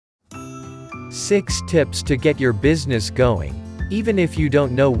6 tips to get your business going, even if you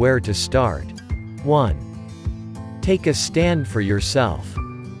don't know where to start. 1. Take a stand for yourself.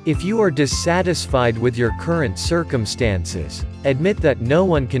 If you are dissatisfied with your current circumstances, admit that no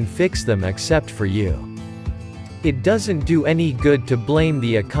one can fix them except for you. It doesn't do any good to blame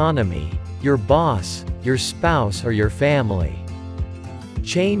the economy, your boss, your spouse, or your family.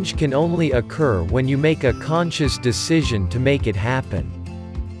 Change can only occur when you make a conscious decision to make it happen.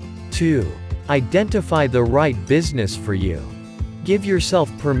 2. Identify the right business for you. Give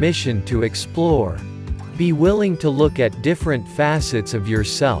yourself permission to explore. Be willing to look at different facets of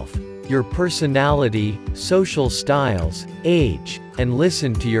yourself, your personality, social styles, age, and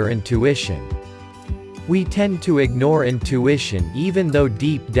listen to your intuition. We tend to ignore intuition even though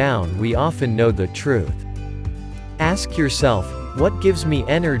deep down we often know the truth. Ask yourself, what gives me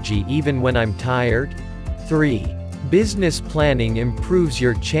energy even when I'm tired? 3. Business planning improves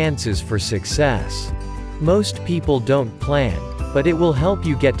your chances for success. Most people don't plan, but it will help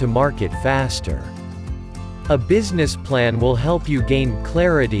you get to market faster. A business plan will help you gain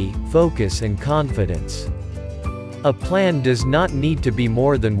clarity, focus, and confidence. A plan does not need to be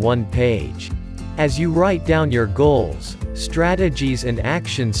more than 1 page. As you write down your goals, strategies, and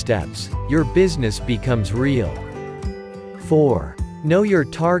action steps, your business becomes real. 4. Know your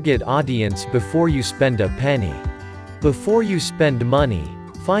target audience before you spend a penny. Before you spend money,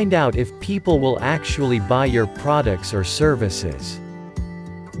 find out if people will actually buy your products or services.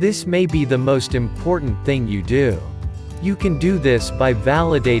 This may be the most important thing you do. You can do this by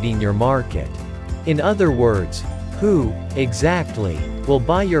validating your market. In other words, who, exactly, will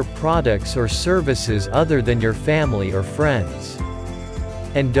buy your products or services other than your family or friends?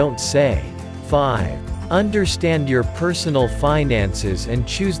 And don't say. 5. Understand your personal finances and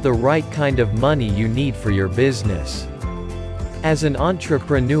choose the right kind of money you need for your business. As an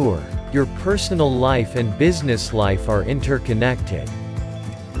entrepreneur, your personal life and business life are interconnected.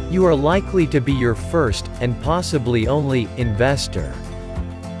 You are likely to be your first, and possibly only, investor.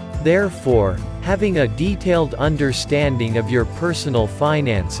 Therefore, having a detailed understanding of your personal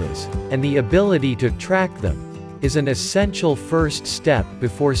finances, and the ability to track them, is an essential first step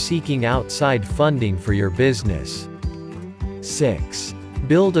before seeking outside funding for your business. 6.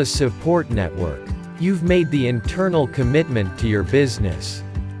 Build a support network. You've made the internal commitment to your business.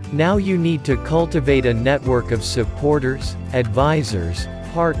 Now you need to cultivate a network of supporters, advisors,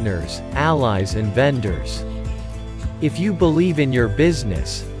 partners, allies, and vendors. If you believe in your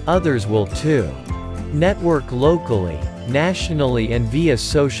business, others will too. Network locally, nationally, and via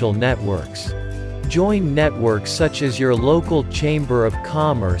social networks. Join networks such as your local chamber of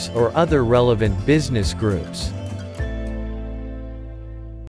commerce or other relevant business groups.